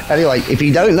 Anyway, if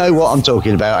you don't know what I'm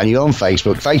talking about and you're on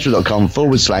Facebook,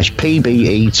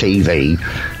 facebook.com/PBETV,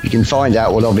 you can find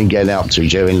out what I've been getting up to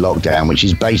during lockdown, which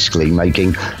is basically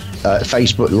making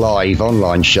Facebook Live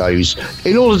online shows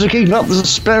in order to keep up the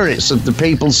spirits of the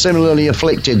people similarly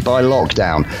afflicted by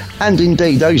lockdown, and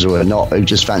indeed those who are not, who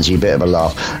just fancy a bit of a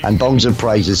laugh. And Bongs of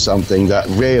Praise is something that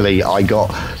really I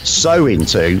got so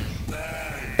into.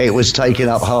 It was taking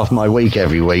up half my week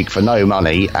every week for no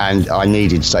money, and I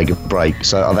needed to take a break.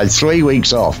 So I've had 3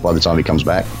 weeks off by the time it comes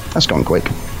back. That's gone quick.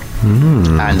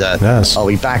 And yes. I'll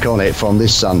be back on it from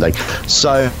this Sunday.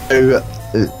 So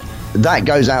that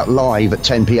goes out live at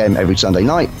 10 p.m. every Sunday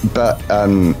night, but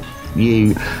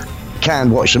you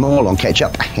can watch them all on Catch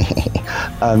Up.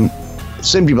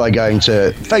 Simply by going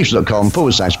to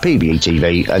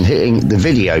facebook.com/PBETV and hitting the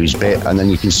videos bit, and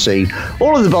then you can see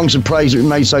all of the Bongs of Praise that we've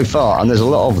made so far, and there's a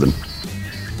lot of them.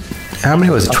 How many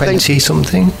was it? 20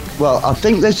 something? Well, I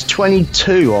think there's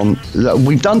 22 on.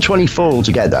 We've done 24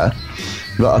 altogether,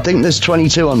 but I think there's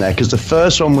 22 on there because the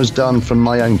first one was done from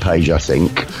my own page, I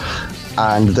think,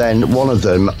 and then one of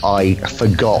them I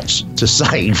forgot to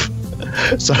save,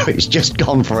 so it's just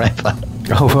gone forever.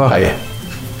 Oh, right.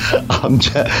 I'm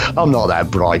not that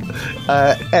bright.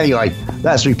 Anyway,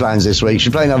 that's my plans this week.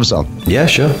 Should we play another song? Yeah,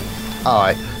 sure. All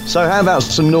right. So how about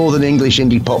some Northern English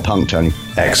indie pop punk, Tony?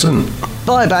 Excellent.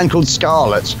 By a band called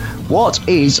Scarlet. What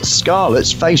is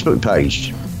Scarlet's Facebook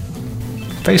page?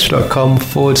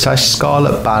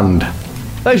 Facebook.com/Scarlet Band.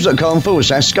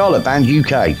 Facebook.com/Scarlet Band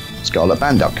UK. Scarlet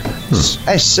Band Duck.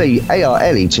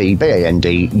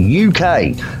 SCARLETBAND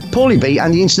UK. Paulie B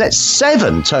and the Internet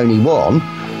 7, Tony 1.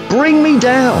 Bring Me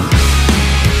Down.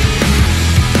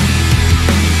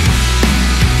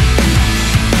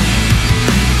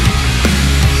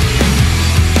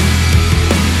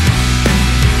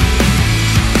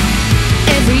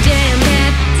 Every day I'm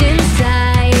kept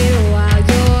inside while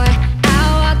you're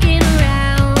out walking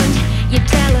around. You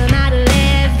tell them how to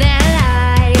live their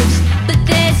lives, but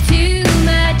there's too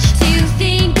much to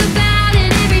think about,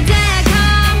 and every day I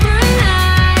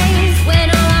compromise when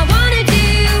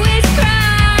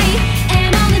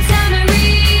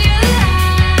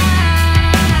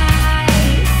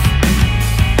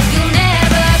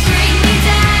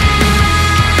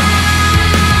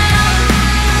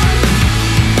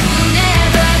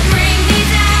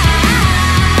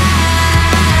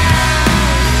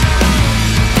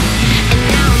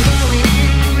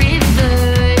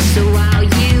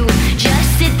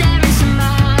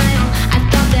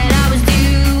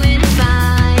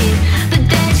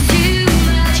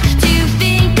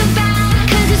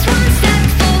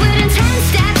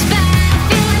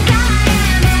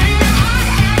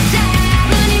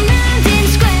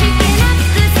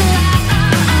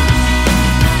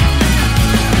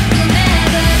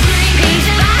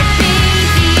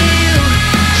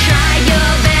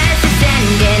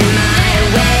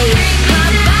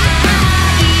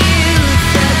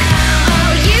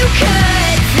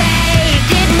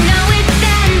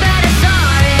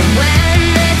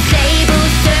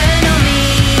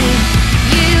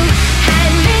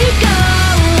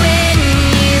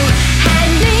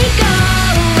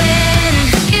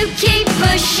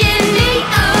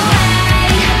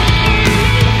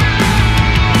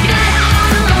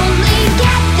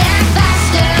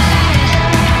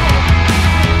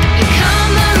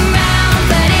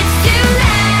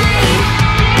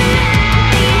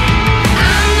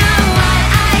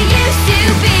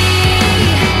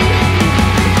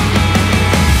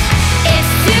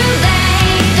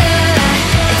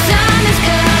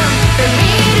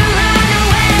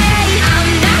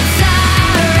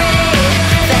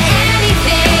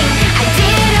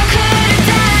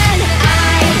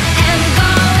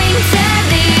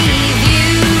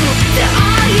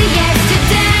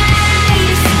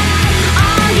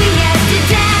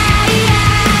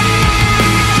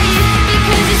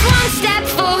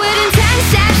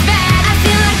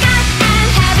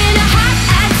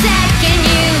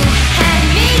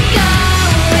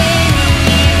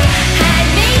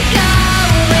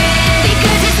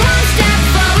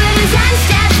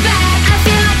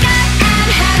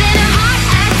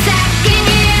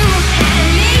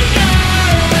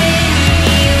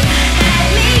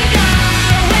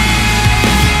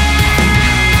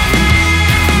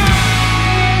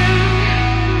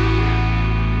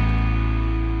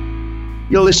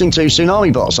You're listening to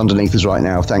Tsunami Bots underneath us right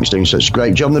now. Thanks for doing such a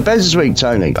great job on the bed this week,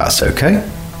 Tony. That's okay.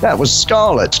 That was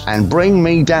Scarlet and Bring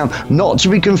Me Down, not to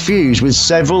be confused with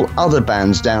several other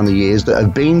bands down the years that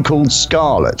have been called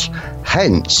Scarlet.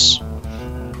 Hence,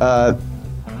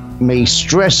 me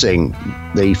stressing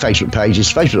the Facebook page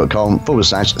is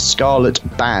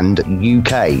facebook.com/Scarlet Band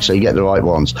UK, so you get the right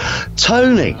ones.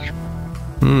 Tony,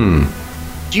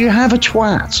 do you have a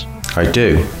twat? I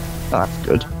do. That's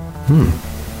good.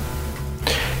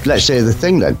 Let's hear the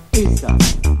thing then. It's a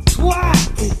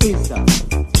twat. It's a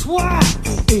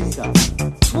twat. It's a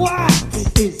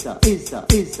twat. It's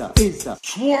a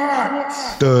twat.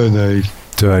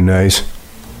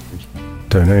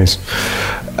 Don't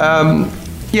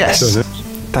yes.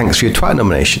 Thanks for your twat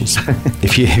nominations.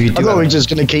 if you do I thought we were just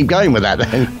going to keep going with that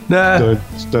then. No.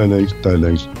 Don't.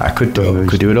 I could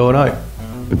do it all night.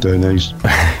 Don't.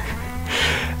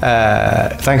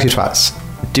 Thanks for your twats.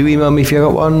 Do email me if you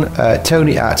got one.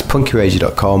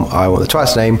 Tony@punkyradio.com. I want the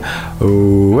twat's name,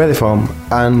 where they're from,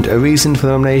 and a reason for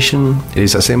the nomination. It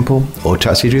is that simple. Or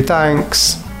twats you do.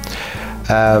 Thanks.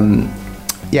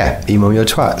 Email me your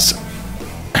twats.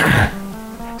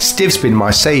 Stiv's been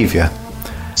my saviour.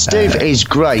 Stiv is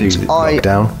great. I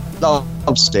lockdown. love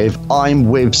Stiv. I'm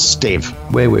with Stiv.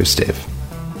 We're with Stiv.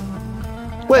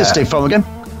 Where's Stiv from again?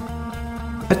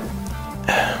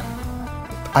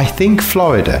 I think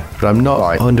Florida, but I'm not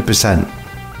 100%.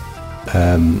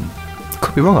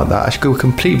 Could be wrong on that. I could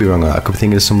completely be wrong on that. I could be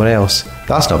thinking of someone else.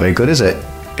 That's not very good, is it?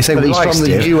 But he's from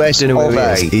the US of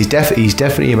A. He's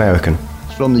definitely American.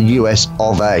 From the US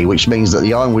of A, which means that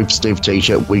the I'm with Stiv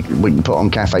t-shirt we can put on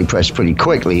Cafe Press pretty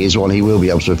quickly is one he will be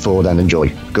able to afford and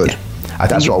enjoy. Good. Yeah.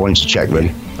 That's what I wanted to check,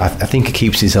 really. I think he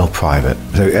keeps himself private.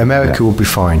 So America will be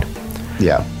fine.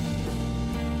 Yeah.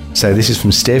 So this is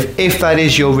from Stiv. If that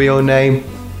is your real name,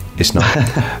 it's not.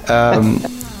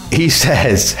 He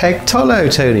says, Hectolo,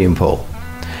 Tony and Paul.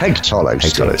 Hectolo,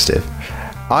 Stiv.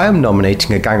 I am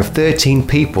nominating a gang of 13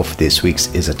 people for this week's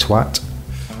Is a Twat.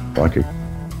 Thank you.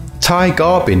 Ty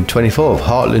Garbin, 24, of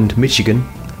Heartland, Michigan.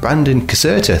 Brandon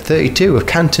Caserta, 32, of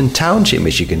Canton Township,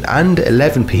 Michigan. And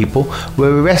 11 people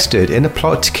were arrested in a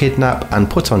plot to kidnap and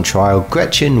put on trial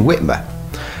Gretchen Whitmer,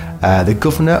 the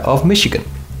governor of Michigan.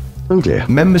 Oh dear.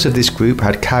 Members of this group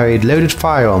had carried loaded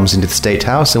firearms into the State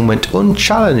House and went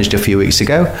unchallenged a few weeks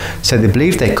ago, so they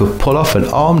believed they could pull off an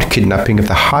armed kidnapping of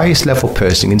the highest level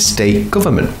person in state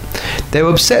government. They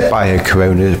were upset by her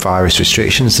coronavirus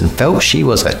restrictions and felt she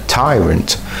was a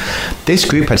tyrant. This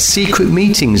group had secret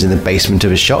meetings in the basement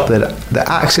of a shop that the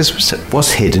access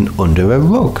was hidden under a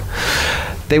rug.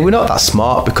 They were not that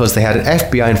smart because they had an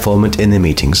FBI informant in the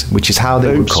meetings, which is how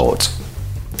they were caught.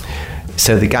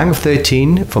 So the gang of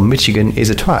 13 from Michigan is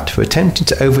a twat for attempting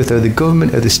to overthrow the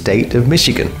government of the state of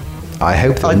Michigan. I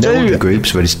hope there are no other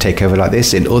groups ready to take over like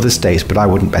this in other states, but I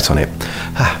wouldn't bet on it.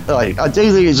 I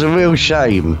do think it's a real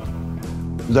shame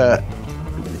that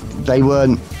they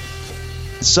weren't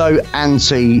so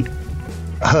anti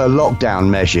her lockdown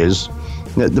measures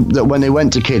that when they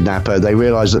went to kidnap her, they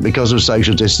realised that because of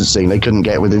social distancing, they couldn't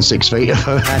get within 6 feet of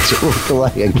her and had to walk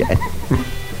away again.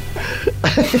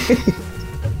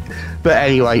 But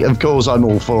anyway, of course, I'm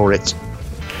all for it.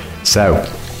 So,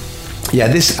 yeah,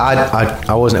 this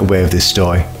I wasn't aware of this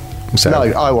story. So. No,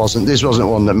 I wasn't. This wasn't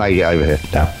one that made it over here.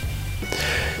 No.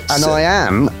 And I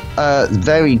am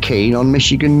very keen on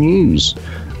Michigan news.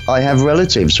 I have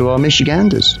relatives who are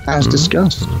Michiganders, as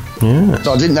discussed. Yeah.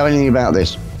 So I didn't know anything about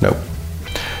this. No.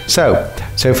 So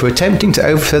for attempting to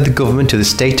overthrow the government of the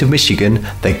state of Michigan,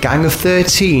 the gang of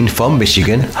 13 from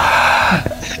Michigan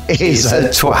is a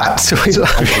twat.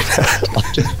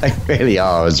 They really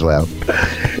are as well.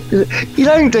 You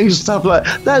don't do stuff like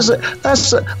that's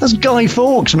Guy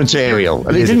Fawkes material,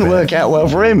 and it didn't work out well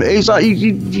for him. It's like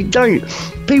you don't.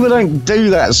 People don't do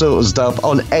that sort of stuff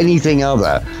on anything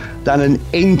other than an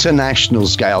international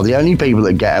scale. The only people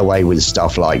that get away with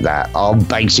stuff like that are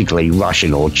basically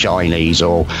Russian or Chinese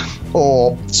or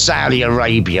Saudi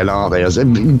Arabian, aren't they?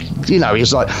 You know,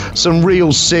 it's like some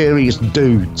real serious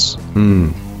dudes.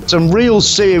 Some real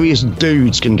serious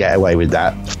dudes can get away with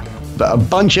that. But a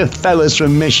bunch of fellas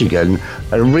from Michigan,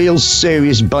 a real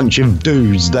serious bunch of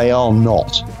dudes, they are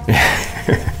not.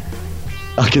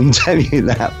 I can tell you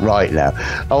that right now.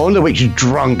 I wonder which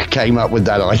drunk came up with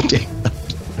that idea.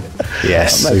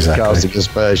 Yes, exactly. Casting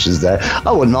aspersions there.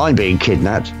 I wouldn't mind being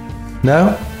kidnapped.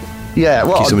 No? Yeah,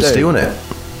 what I'd do... stealing it.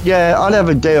 Yeah, I'd have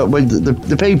a deal with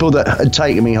the people that had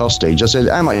taken me hostage. I said,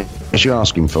 how much are you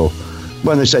asking for?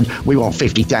 When they said, we want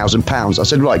 £50,000, I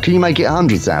said, right, can you make it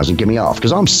 100,000? Give me half,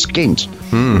 because I'm skint.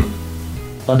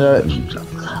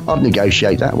 I'd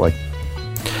negotiate that way.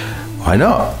 Why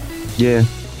not? Yeah.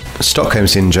 Stockholm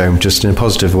Syndrome, just in a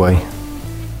positive way.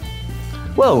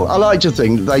 Well, I like to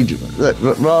think that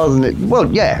rather than it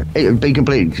would be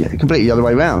completely the other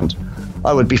way around.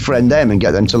 I would befriend them and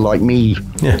get them to like me.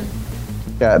 Yeah.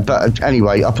 Yeah, but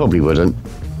anyway, I probably wouldn't.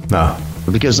 No.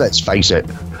 Because let's face it,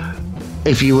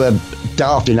 if you were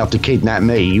daft enough to kidnap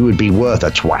me, you would be worth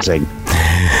a twatting.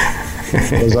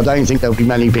 Because I don't think there'll be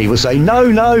many people saying,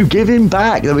 no, give him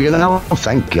back. They'll be going, oh,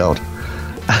 thank God.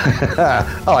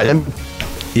 All right, then.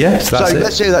 Yeah, so that's it.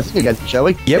 Let's hear that thing again, shall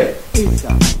we? Yep. It's a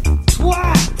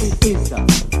twat. It's a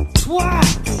twat.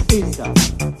 It's a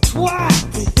twat.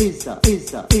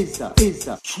 It's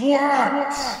a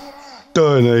twat.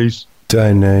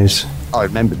 Don't knows. I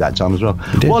remembered that time as well.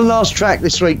 You did? One last track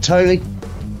this week, Tony.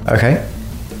 Okay.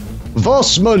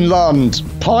 Vossmanland,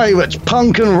 pirate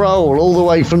punk and roll, all the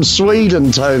way from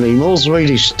Sweden, Tony. More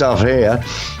Swedish stuff here.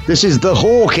 This is the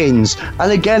Hawkins,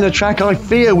 and again a track I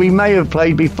fear we may have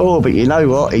played before, but you know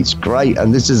what? It's great,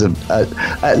 and this is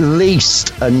at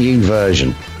least a new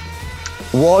version.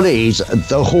 What is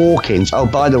the Hawkins? Oh,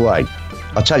 by the way,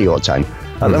 I'll tell you what, Tony.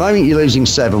 At the moment, you're losing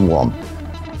 7-1.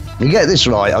 You get this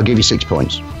right, I'll give you 6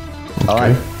 points. Okay. All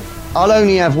right. I'll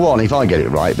only have one if I get it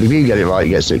right, but if you get it right, you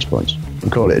get 6 points. We'll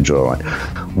call it a draw, right?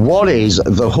 What is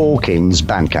the Hawkins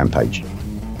Bandcamp page?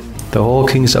 The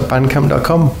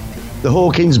Hawkins.bandcamp.com. The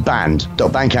Hawkins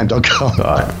Band.bandcamp.com.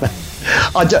 Right.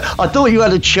 I thought you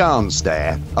had a chance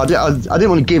there. I didn't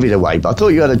want to give it away, but I thought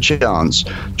you had a chance,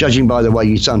 judging by the way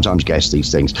you sometimes guess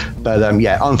these things. But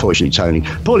unfortunately, Tony,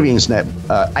 Paulie Internet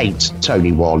 8,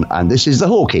 Tony 1, and this is the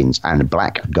Hawkins and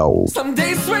Black Gold. Some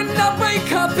days when I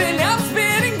wake up and I'm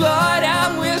spitting blood,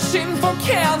 I'm wishing for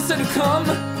cancer to come.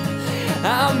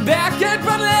 I'm back at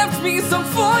what left me some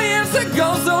 4 years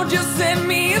ago, so just send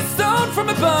me a stone from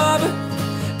above.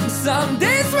 Some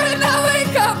days when I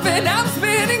wake up and I'm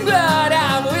spitting blood,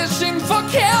 I'm wishing for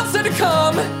cancer to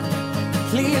come.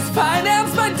 Please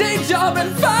finance my day job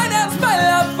and finance my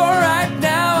love, for right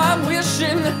now I'm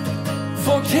wishing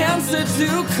for cancer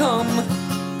to come.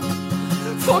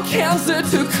 For cancer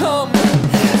to come.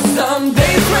 Some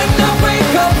days when I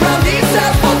wake up round these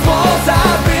asphalt walls,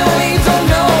 I really don't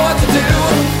know what to do.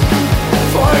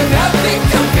 For nothing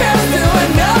compares to a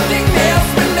nothingness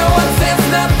when no one says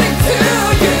nothing to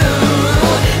you.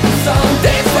 Some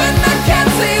days when I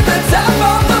can't see the top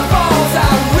of the balls,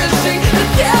 I'm wishing the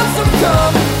cancer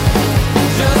come.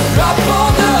 Just drop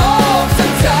all the hopes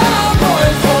and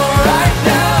tomboys, for right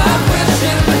now I'm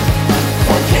wishing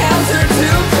for cancer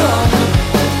to come.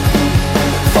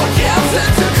 For cancer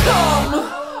to come.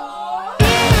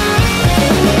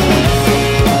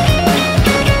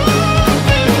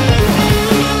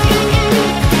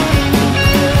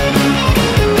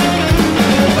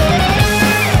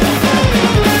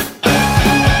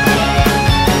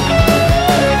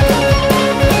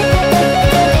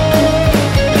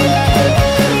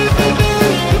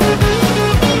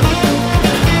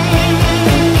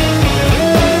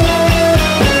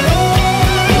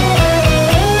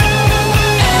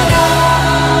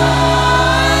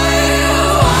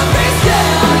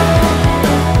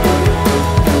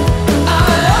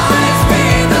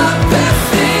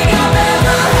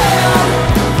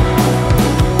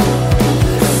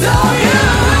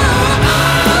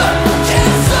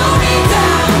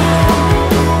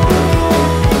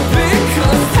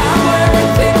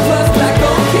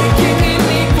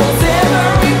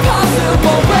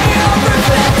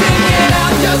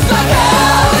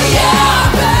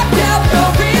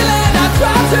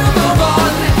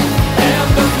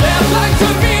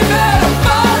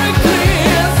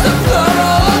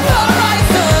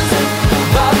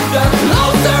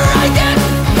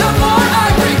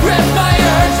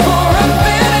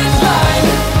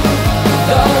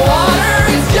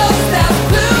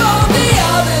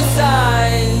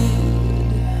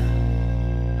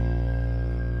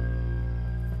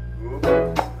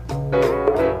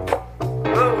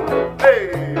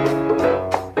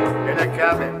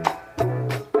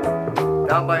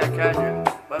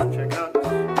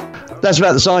 That's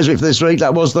about the size of it for this week.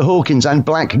 That was the Hawkins and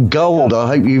Black Gold. I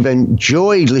hope you've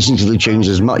enjoyed listening to the tunes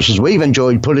as much as we've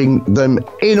enjoyed putting them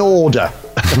in order.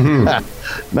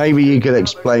 Maybe you could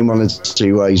explain one or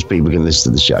two ways people can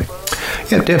listen to the show.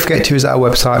 Yeah, don't forget to visit our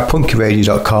website,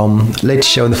 punkyradio.com. Latest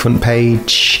show on the front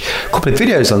page. A couple of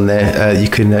videos on there you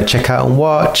can check out and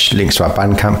watch. Links to our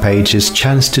Bandcamp pages.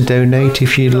 Chance to donate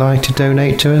if you'd like to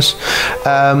donate to us.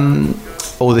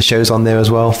 All the shows on there as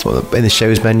well in the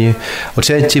shows menu.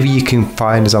 Alternatively, you can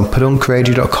find us on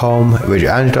punkradio.com,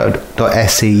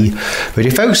 radioandroid.se,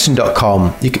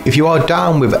 radiofolkson.com. If you are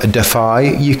down with Defy,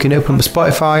 you can open up the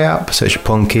Spotify app, search for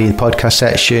Punky, the podcast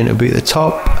section, it'll be at the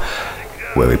top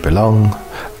where we belong.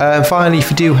 Finally, if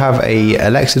you do have a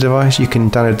Alexa device, you can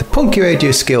download the Punky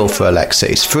Radio skill for Alexa.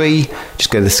 It's free. Just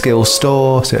go to the skills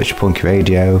store, search Punky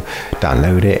Radio,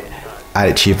 download it, add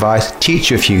it to your device, teach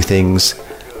her a few things.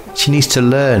 She needs to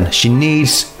learn. She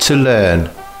needs to learn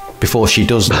before she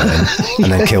does learn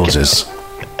and then kills us.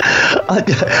 I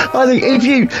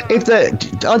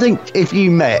think if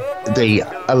you met the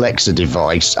Alexa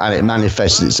device and it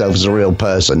manifested itself as a real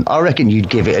person, I reckon you'd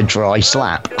give it a dry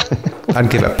slap. I'd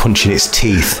give it a punch in its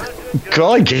teeth.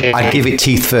 Crikey. I'd give it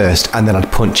teeth first and then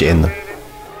I'd punch it in them.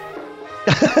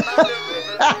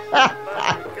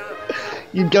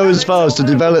 You'd go as far as to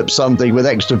develop something with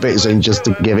extra bits in just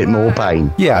to give it more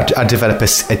pain. Yeah, I'd develop a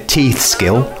teeth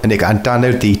skill, and I'd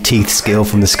download the teeth skill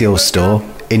from the skills store,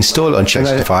 install it on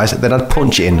Alexa device, then I'd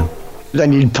punch it in them.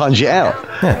 Then you'd punch it out.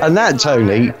 Yeah. And that,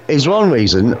 Tony, is one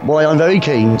reason why I'm very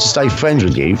keen to stay friends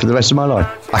with you for the rest of my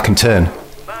life. I can turn.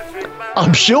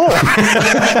 I'm sure.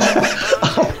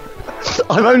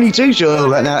 I'm only too sure of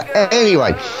that now.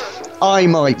 Anyway, I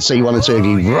might see one or two of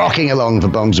you rocking along for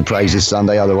Bongs of Praise this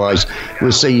Sunday. Otherwise,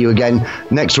 we'll see you again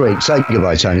next week. Say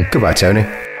goodbye, Tony. Goodbye, Tony.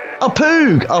 A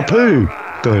poog.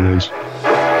 Diners.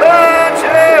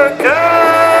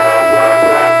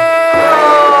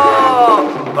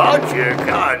 But you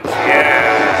can't, yeah.